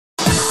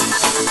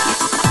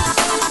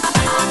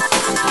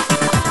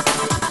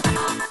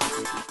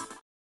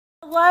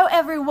Hello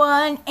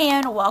everyone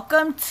and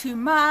welcome to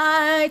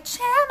my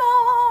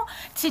channel.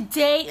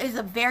 Today is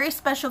a very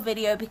special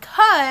video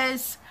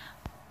because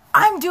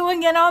I'm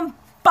doing an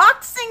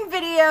unboxing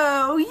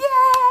video.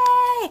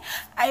 Yay!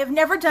 I have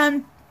never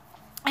done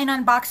an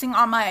unboxing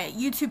on my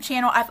YouTube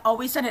channel. I've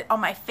always done it on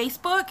my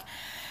Facebook,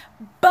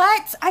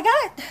 but I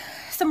got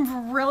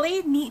some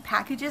really neat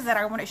packages that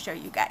I want to show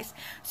you guys.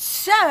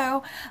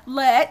 So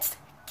let's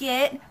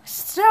get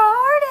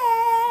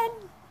started.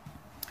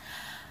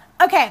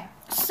 Okay.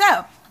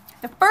 So,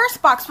 the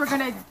first box we're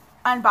going to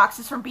unbox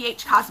is from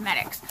BH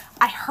Cosmetics.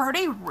 I heard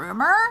a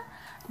rumor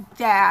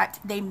that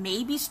they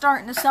may be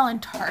starting to sell in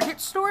Target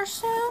stores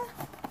soon.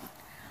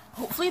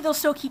 Hopefully they'll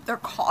still keep their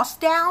costs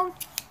down.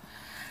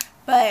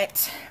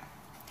 But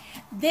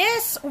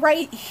this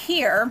right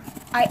here,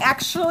 I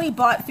actually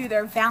bought through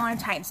their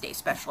Valentine's Day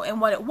special.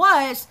 And what it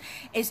was,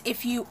 is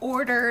if you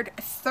ordered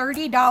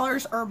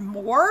 $30 or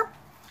more,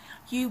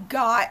 you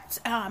got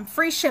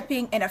free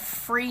shipping and a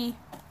free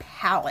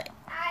palette.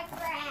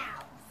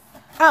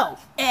 Oh,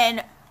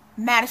 and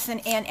Madison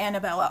and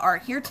Annabella are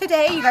here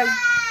today. You guys.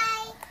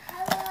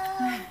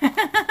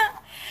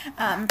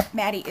 Hello.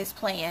 Maddie is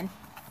playing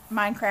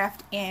Minecraft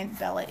and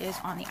Bella is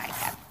on the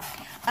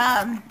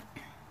iPad.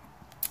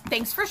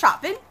 Thanks for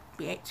shopping,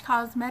 BH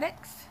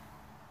Cosmetics.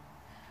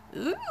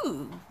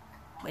 Ooh,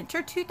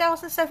 winter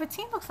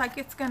 2017 looks like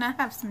it's gonna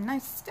have some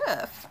nice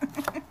stuff.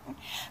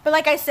 But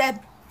like I said,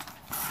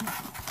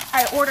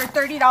 I ordered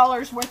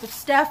 $30 worth of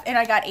stuff and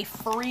I got a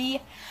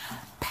free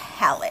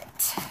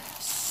palette.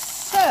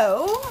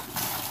 So,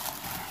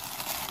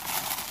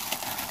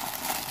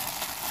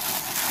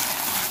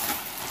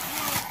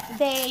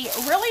 they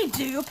really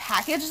do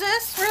package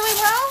this really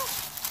well.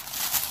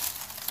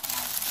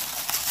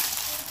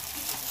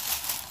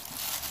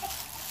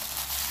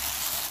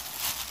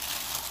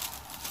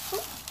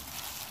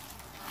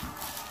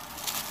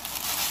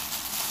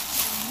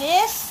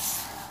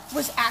 This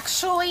was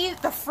actually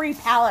the free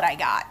palette I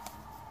got.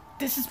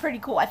 This is pretty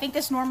cool. I think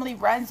this normally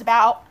runs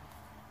about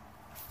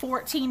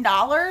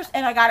 $14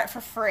 and I got it for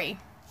free.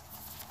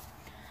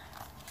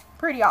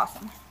 Pretty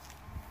awesome.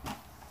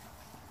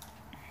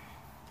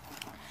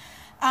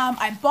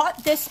 I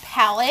bought this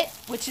palette,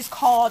 which is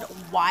called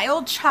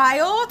Wild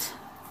Child.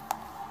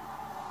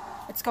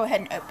 Let's go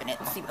ahead and open it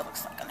and see what it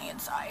looks like on the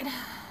inside.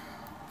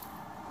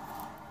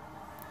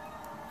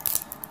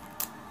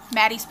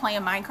 Maddie's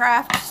playing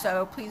Minecraft,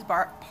 so please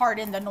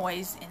pardon the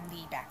noise in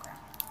the background.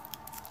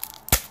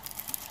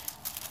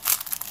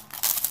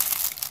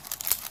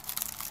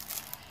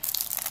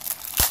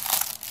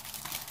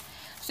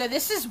 So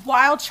this is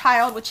Wild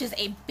Child, which is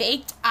a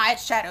baked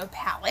eyeshadow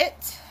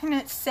palette. And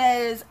it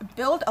says,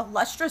 build a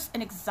lustrous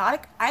and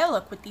exotic eye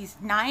look with these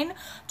 9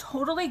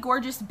 totally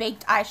gorgeous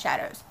baked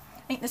eyeshadows.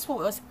 I think this one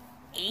was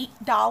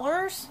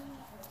 $8.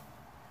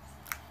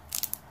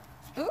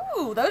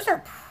 Ooh, those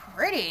are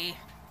pretty.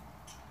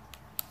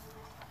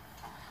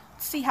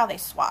 Let's see how they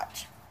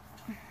swatch.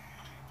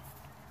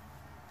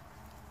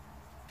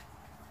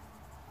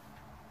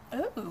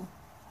 Ooh,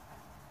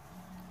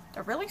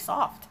 they're really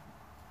soft.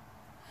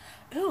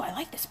 Ooh, I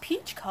like this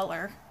peach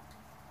color.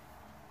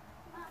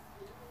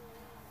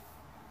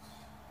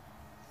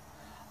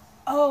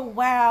 Oh,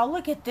 wow.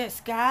 Look at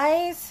this,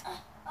 guys.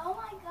 Oh,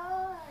 my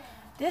God.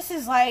 This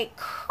is like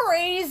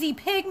crazy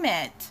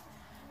pigment.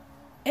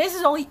 This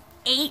is only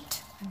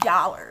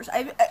 $8.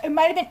 It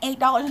might have been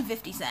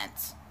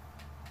 $8.50.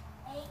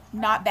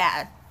 Not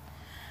bad.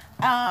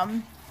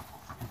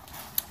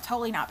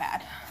 Totally not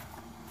bad.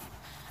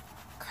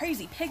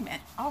 Crazy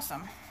pigment.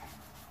 Awesome.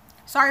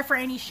 Sorry for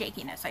any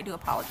shakiness. I do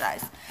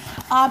apologize.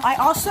 I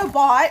also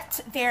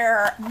bought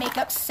their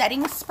makeup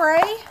setting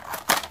spray.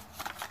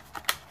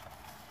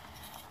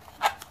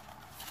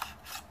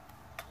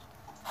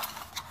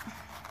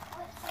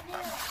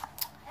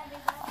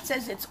 It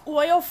says it's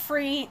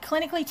oil-free,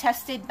 clinically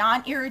tested,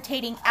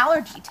 non-irritating,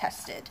 allergy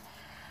tested.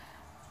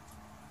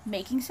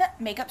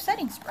 Makeup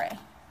setting spray.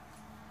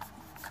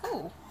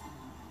 Cool.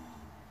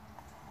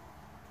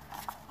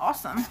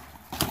 Awesome.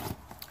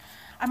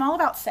 I'm all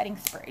about setting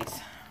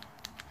sprays.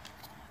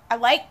 I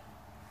like,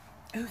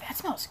 ooh, that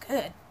smells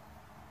good.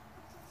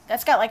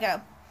 That's got like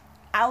a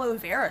aloe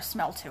vera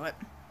smell to it.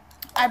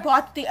 I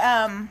bought the,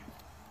 I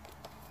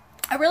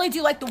really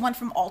do like the one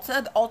from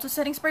Ulta. The Ulta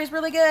setting spray is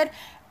really good.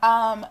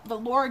 The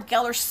Laura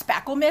Geller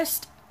Spackle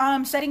Mist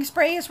setting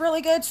spray is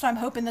really good, so I'm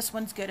hoping this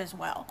one's good as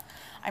well.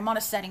 I'm on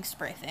a setting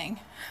spray thing.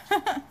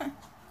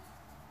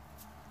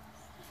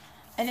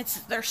 And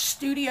it's their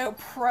Studio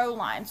Pro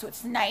line, so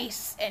it's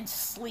nice and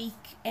sleek.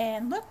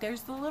 And look,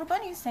 there's the little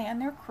bunnies saying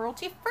they're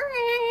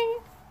cruelty-free.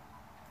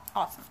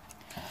 Awesome.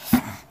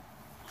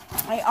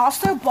 I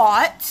also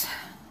bought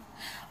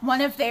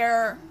one of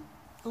their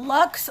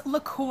Luxe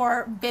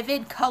Liqueur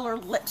Vivid Color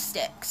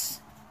Lipsticks.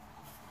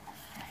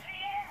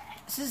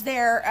 This is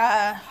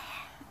their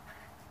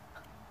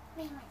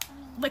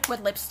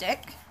liquid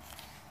lipstick.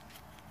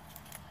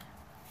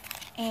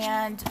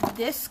 And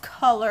this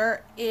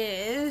color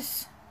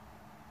is,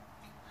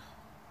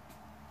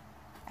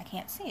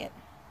 can't see it.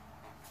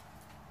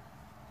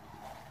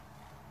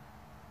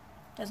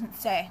 Doesn't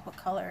say what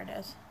color it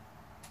is.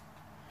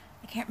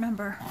 I can't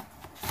remember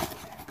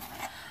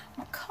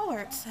what color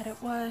it said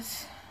it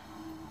was.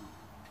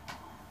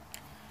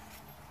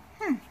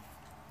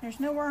 There's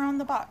nowhere on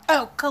the box.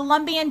 Oh,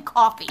 Colombian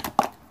coffee.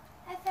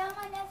 I found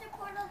my nether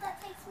portal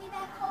that takes me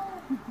back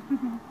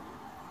home.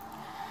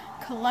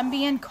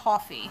 Colombian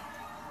coffee.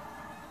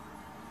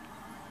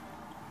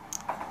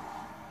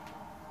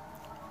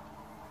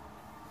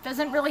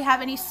 Doesn't really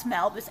have any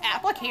smell. This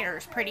applicator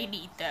is pretty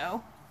neat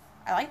though.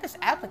 I like this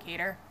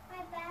applicator.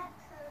 My back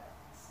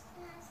hurts.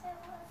 And I said,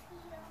 well,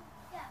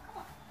 yeah,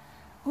 come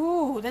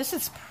on. Ooh, this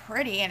is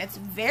pretty and it's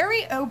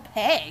very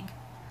opaque.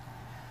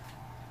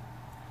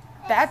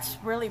 That's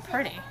really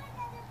pretty.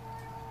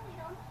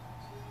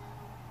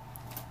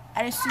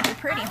 That is super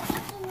pretty.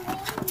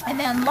 And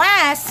then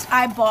last,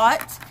 I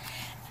bought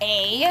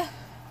a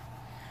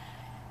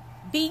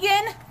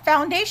vegan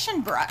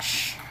foundation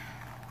brush.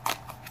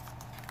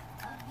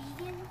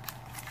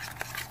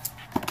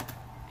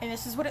 And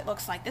this is what it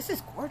looks like. This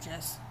is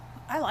gorgeous.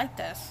 I like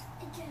this.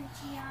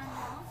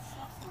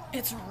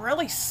 It's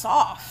really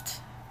soft.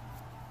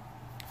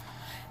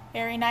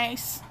 Very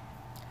nice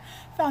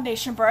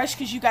foundation brush,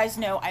 because you guys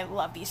know I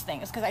love these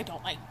things because I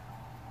don't like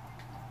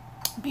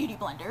beauty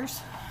blenders.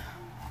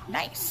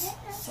 Nice.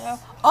 So,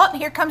 oh,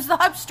 here comes the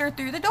hubster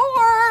through the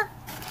door.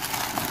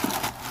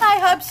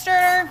 Hi,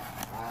 hubster.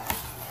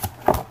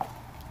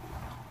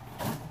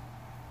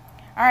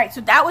 All right,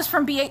 so that was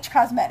from BH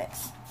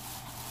Cosmetics.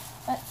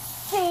 Let's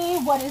see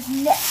what is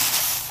next.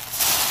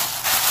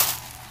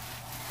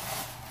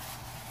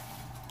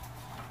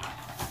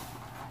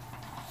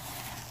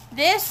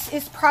 This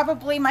is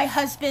probably my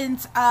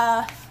husband's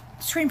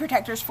screen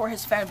protectors for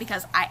his phone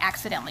because I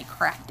accidentally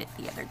cracked it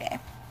the other day.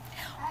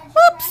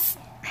 Whoops!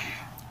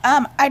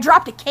 I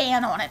dropped a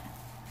can on it.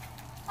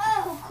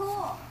 Oh,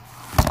 cool.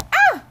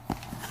 Ah!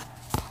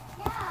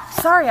 Yeah.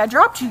 Sorry, I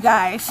dropped you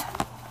guys.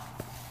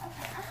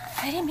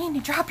 I didn't mean to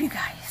drop you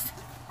guys.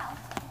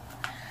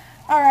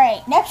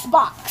 Alright, next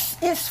box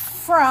is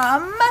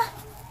from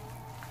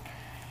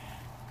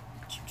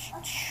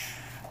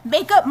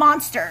Makeup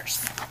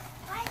Monsters.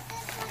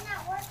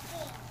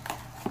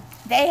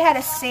 They had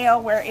a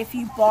sale where if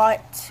you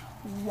bought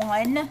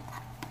one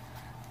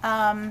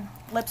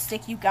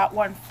lipstick, you got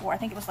one for, I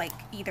think it was like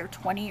either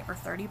 20 or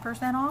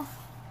 30% off.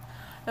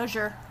 Those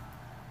your...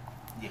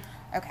 Yeah.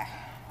 Okay.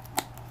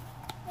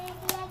 Maybe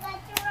I got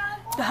the wrong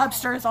one. The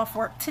hubster is off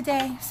work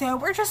today, so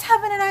we're just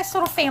having a nice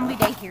little family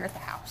day here at the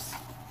house.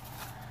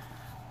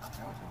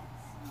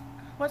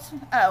 What's...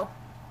 Oh.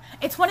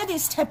 It's one of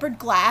these tempered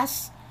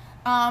glass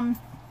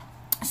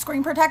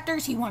screen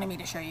protectors he wanted me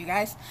to show you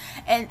guys,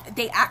 and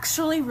they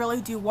actually really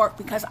do work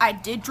because I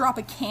did drop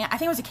a can, I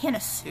think it was a can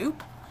of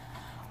soup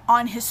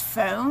on his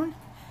phone,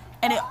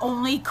 and it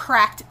only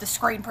cracked the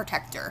screen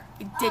protector.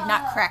 It did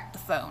not crack the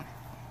phone.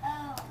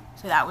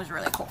 So that was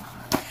really cool.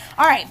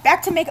 Alright,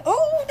 back to makeup.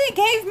 Oh, they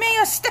gave me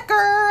a sticker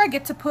I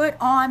get to put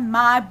on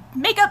my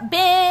makeup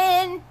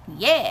bin.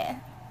 Yeah.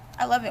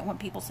 I love it when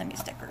people send me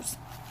stickers.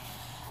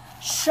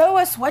 Show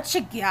us what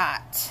you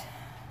got.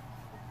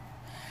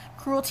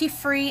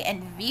 Cruelty-free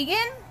and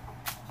vegan.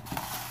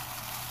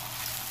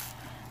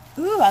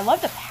 Ooh, I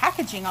love the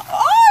packaging.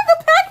 Oh,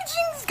 the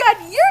packaging's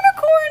got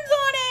unicorns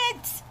on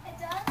it. It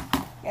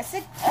does? Yes,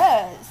 it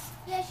does.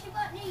 Yeah, she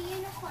bought new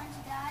unicorns,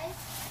 guys.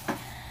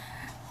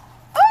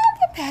 Oh,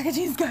 the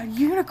packaging's got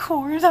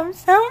unicorns. I'm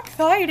so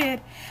excited.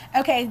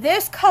 Okay,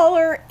 this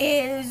color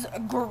is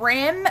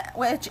Grim,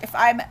 which if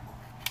my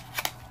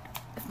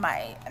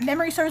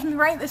memory serves me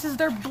right, this is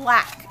their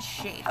black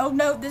shade. Oh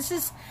no, this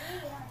is...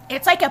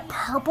 It's like a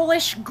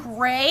purplish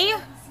gray.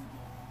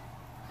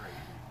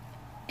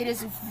 It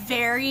is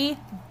very,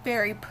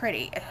 very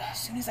pretty. As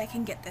soon as I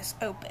can get this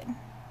open.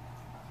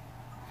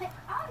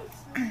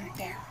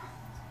 There.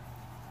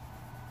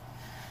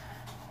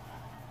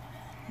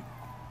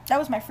 That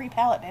was my free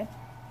palette, babe.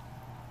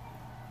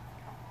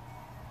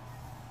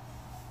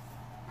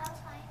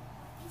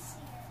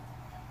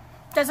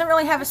 Doesn't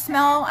really have a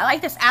smell. I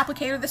like this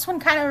applicator. This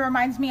one kind of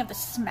reminds me of the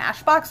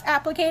Smashbox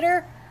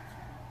applicator.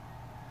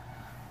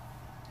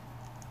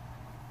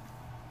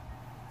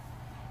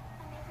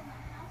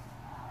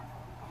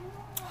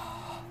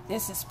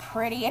 This is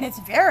pretty, and it's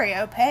very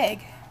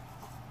opaque.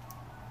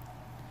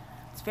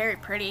 It's very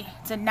pretty.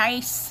 It's a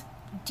nice,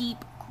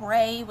 deep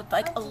gray with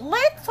like a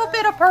little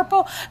bit of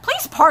purple.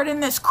 Please pardon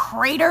this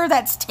crater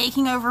that's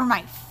taking over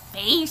my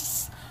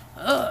face.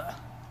 Ugh.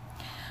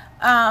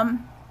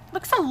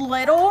 Looks a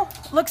little,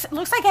 looks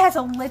like it has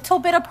a little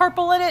bit of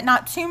purple in it,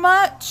 not too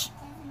much.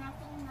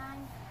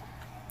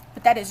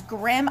 But that is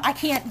Grim. I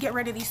can't get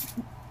rid of these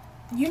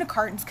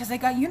unicorns because they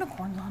got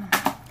unicorns on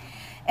them.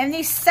 And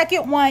the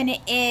second one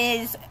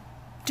is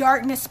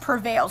Darkness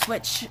Prevails,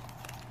 which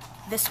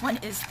this one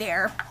is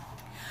their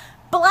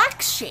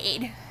black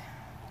shade.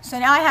 So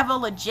now I have a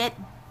legit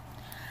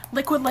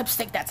liquid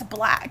lipstick that's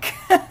black.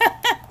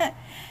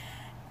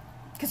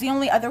 Because the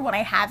only other one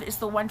I have is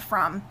the one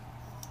from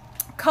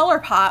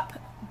ColourPop,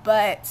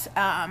 but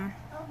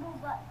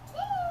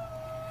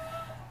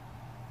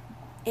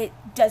it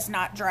does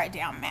not dry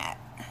down matte.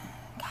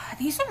 God,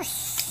 these are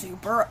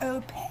super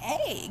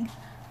opaque.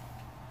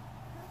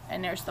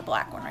 And there's the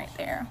black one right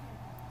there.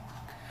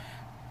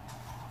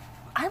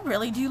 I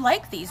really do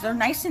like these. They're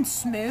nice and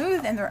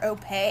smooth and they're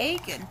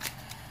opaque. And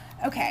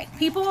okay,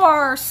 people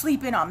are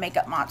sleeping on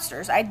Makeup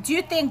Monsters. I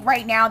do think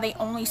right now they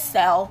only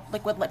sell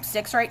liquid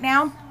lipsticks right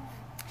now.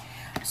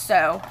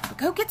 So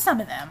go get some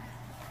of them.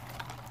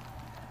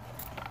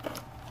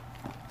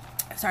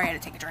 Sorry, I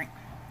had to take a drink.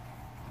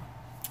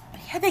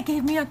 But yeah, they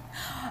gave me a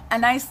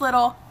nice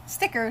little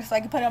sticker so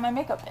I could put it on my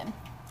makeup bin.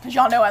 Because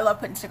y'all know I love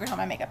putting stickers on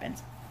my makeup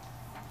bins.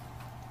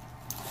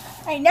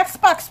 Alright, next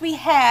box we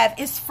have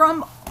is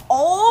from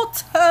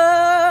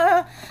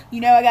Ulta. You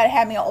know I gotta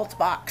have me an Ulta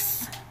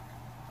box.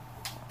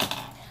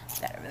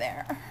 Put that over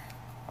there.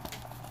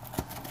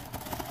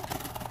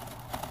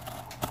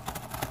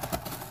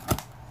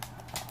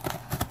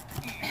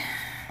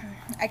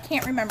 I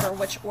can't remember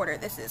which order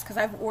this is because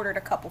I've ordered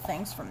a couple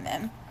things from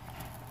them.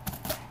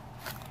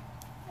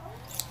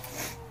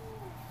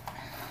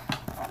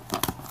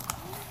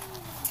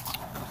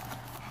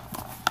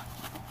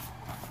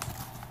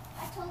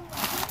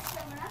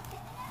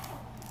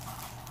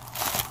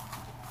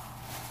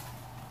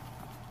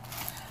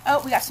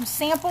 Oh, we got some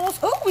samples.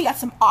 Oh, we got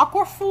some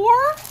Aquaphor.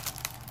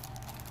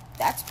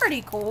 That's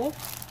pretty cool.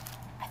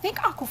 I think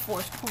Aquaphor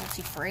is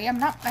cruelty free.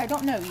 I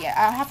don't know yet.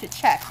 I'll have to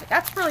check, but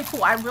that's really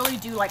cool. I really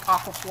do like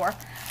Aquaphor.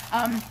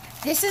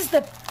 This is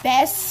the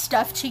best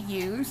stuff to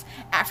use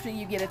after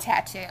you get a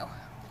tattoo.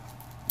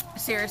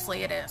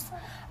 Seriously, it is.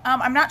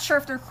 I'm not sure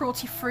if they're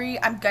cruelty free.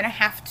 I'm gonna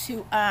have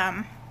to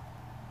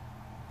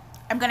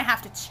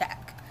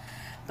check,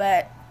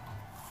 but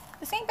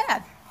this ain't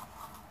bad.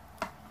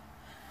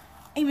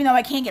 Even though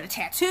I can't get a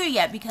tattoo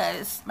yet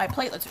because my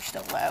platelets are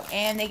still low.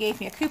 And they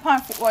gave me a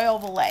coupon for Oil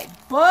of Olay.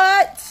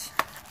 But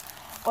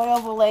Oil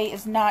of Olay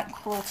is not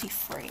cruelty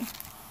free.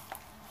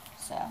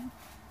 So.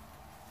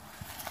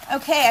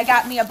 Okay, I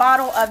got me a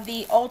bottle of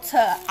the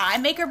Ulta eye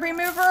makeup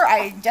remover.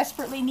 I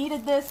desperately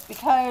needed this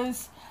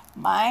because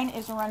mine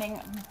is running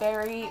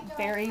very,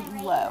 very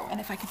low. And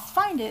if I could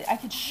find it, I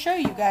could show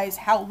you guys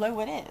how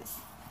low it is.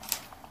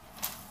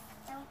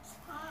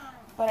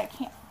 But I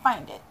can't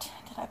find it.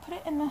 Did I put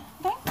it in the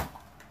thing?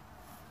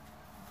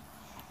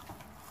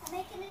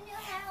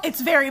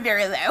 It's very,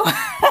 very low.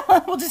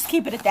 We'll just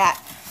keep it at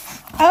that.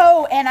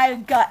 Oh, and I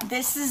got,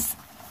 this is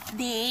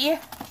the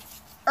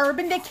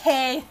Urban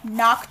Decay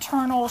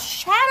Nocturnal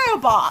Shadow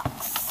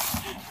Box.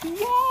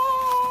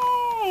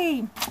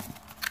 Yay!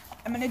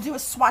 I'm going to do a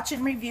swatch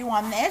and review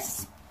on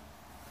this.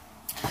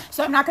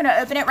 So I'm not going to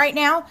open it right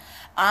now.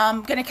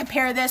 I'm going to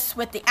compare this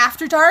with the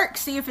After Dark,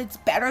 see if it's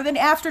better than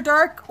After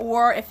Dark,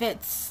 or if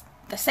it's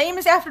the same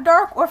as After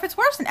Dark, or if it's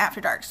worse than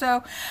After Dark.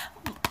 So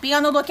be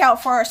on the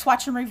lookout for a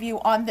swatch and review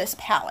on this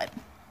palette.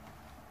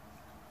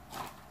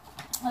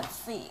 Let's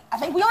see. I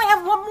think we only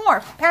have one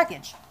more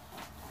package.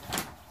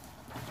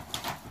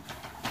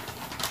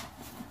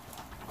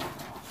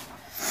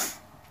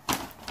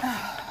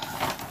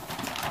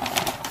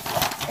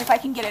 If I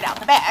can get it out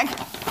the bag.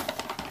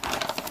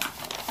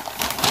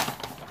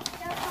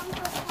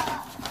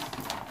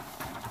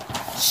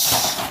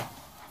 Shh.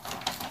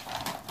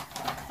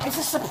 It's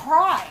a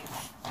surprise.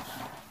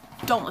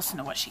 Don't listen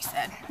to what she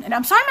said. And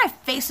I'm sorry my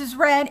face is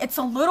red. It's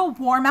a little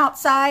warm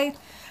outside.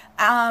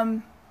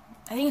 I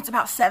think it's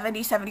about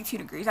 70, 72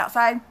 degrees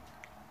outside.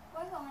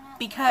 We're going out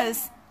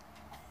because,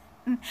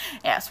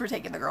 yes, we're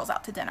taking the girls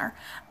out to dinner.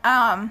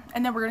 And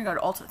then we're going to go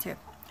to Ulta too.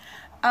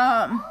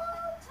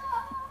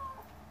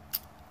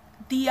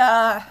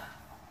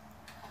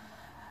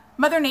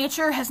 Mother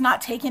Nature has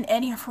not taken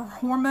any of her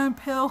hormone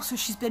pills, so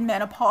she's been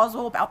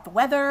menopausal about the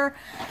weather,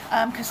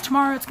 because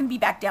tomorrow it's going to be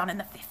back down in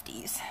the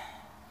 50s.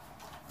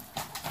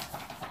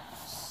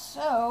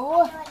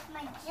 So,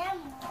 my gem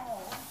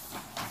roll.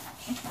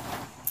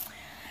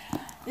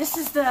 This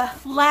is the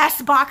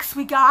last box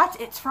we got.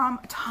 It's from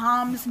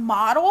Tom's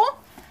Model.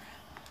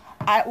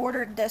 I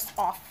ordered this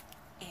off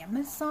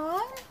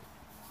Amazon,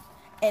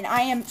 and I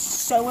am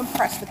so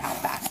impressed with how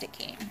fast it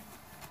came.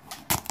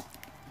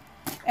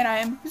 And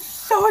I'm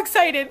so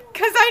excited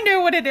because I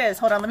know what it is.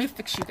 Hold on, let me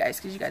fix you guys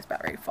because you guys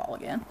about ready to fall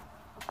again.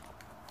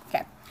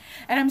 Okay.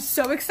 And I'm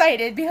so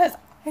excited because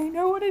I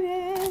know what it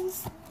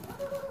is.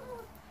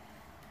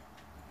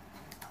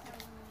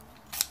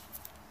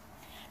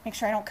 Make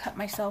sure I don't cut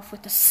myself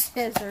with the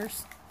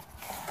scissors.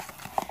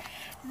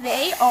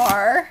 They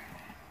are...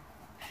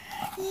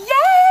 Yay!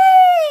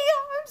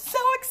 I'm so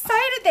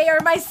excited. They are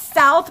my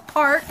South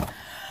Park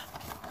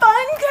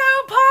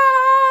Funko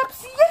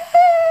Pops.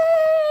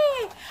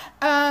 Yay!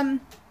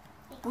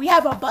 We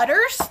have a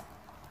Butters.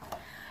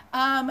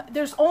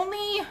 There's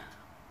only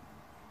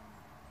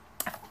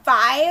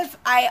 5.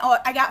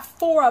 I got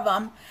 4 of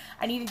them.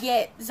 I need to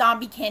get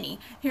Zombie Kenny.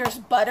 Here's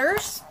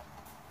Butters.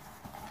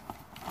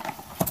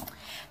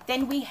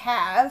 Then we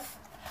have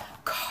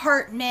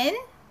Cartman.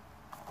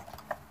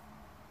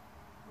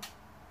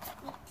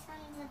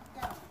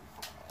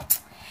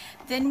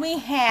 Then we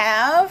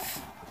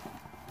have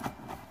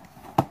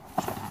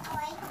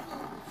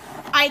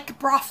Ike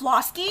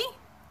Broflovski.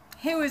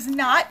 who is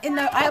not in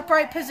the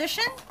upright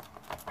position.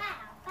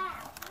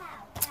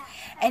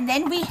 And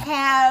then we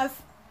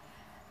have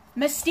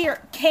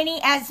Kenny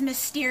as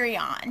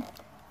Mysterion.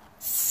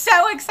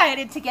 So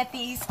excited to get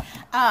these.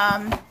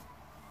 I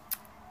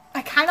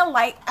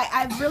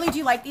really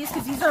do like these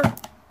because these are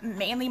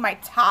mainly my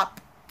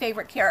top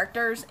favorite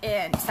characters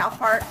in South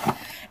Park,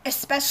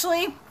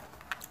 especially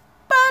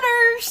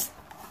Butters.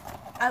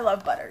 I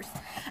love Butters.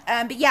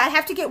 But yeah, I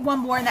have to get one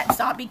more in that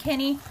zombie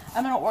Kenny.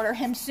 I'm going to order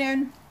him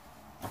soon.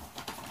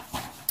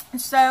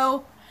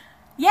 So,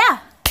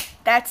 yeah,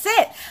 that's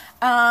it.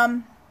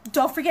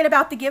 Don't forget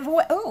about the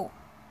giveaway. Oh.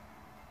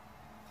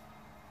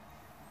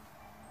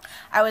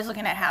 I was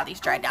looking at how these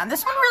dried down.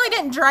 This one really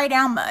didn't dry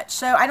down much.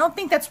 So I don't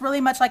think that's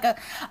really much like a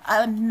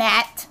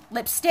matte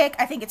lipstick.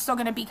 I think it's still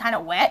going to be kind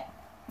of wet.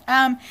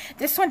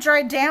 This one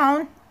dried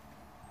down.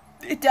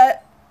 It does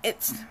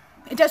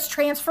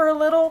transfer a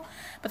little,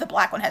 but the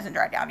black one hasn't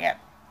dried down yet.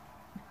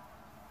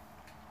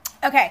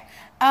 Okay.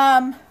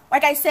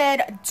 Like I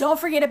said, don't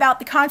forget about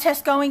the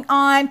contest going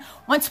on.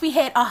 Once we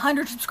hit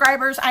 100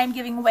 subscribers, I am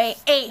giving away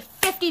a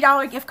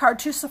 $50 gift card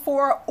to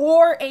Sephora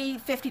or a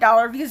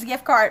 $50 Visa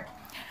gift card.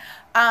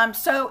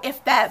 So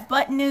if that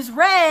button is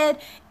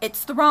red,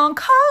 it's the wrong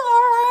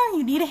color.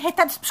 You need to hit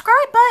that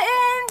subscribe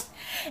button.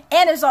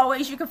 And as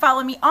always, you can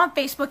follow me on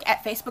Facebook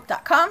at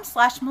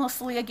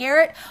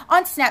facebook.com/MelissaLeahGarrett,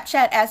 on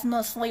Snapchat as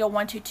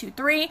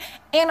MelissaLeah1223,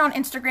 and on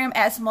Instagram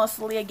as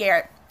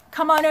MelissaLeahGarrett.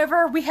 Come on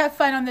over. We have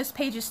fun on those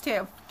pages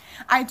too.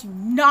 I do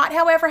not,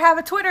 however, have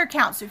a Twitter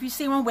account, so if you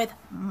see one with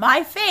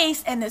my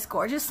face and this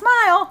gorgeous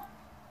smile,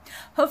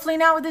 hopefully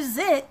not with a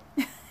zit,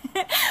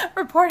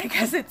 report it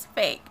because it's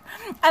fake.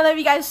 I love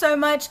you guys so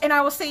much, and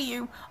I will see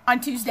you on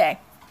Tuesday.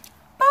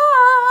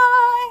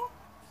 Bye!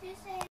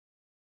 Tuesday.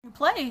 New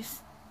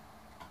place.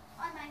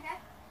 On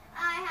Minecraft,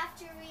 I have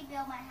to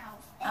rebuild my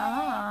house.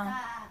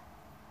 Ah.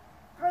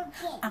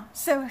 Broken. I'm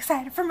so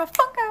excited for my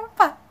Funko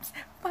Pops.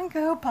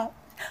 Funko Pops.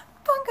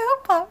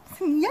 Funko Pops.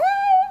 Yay!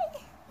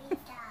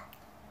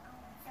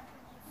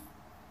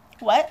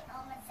 What?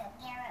 Melissa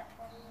Garrett,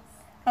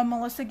 please.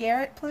 Melissa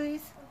Garrett,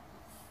 please.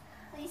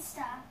 Please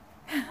stop.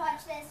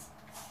 Watch this.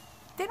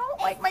 They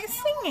don't like my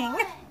singing.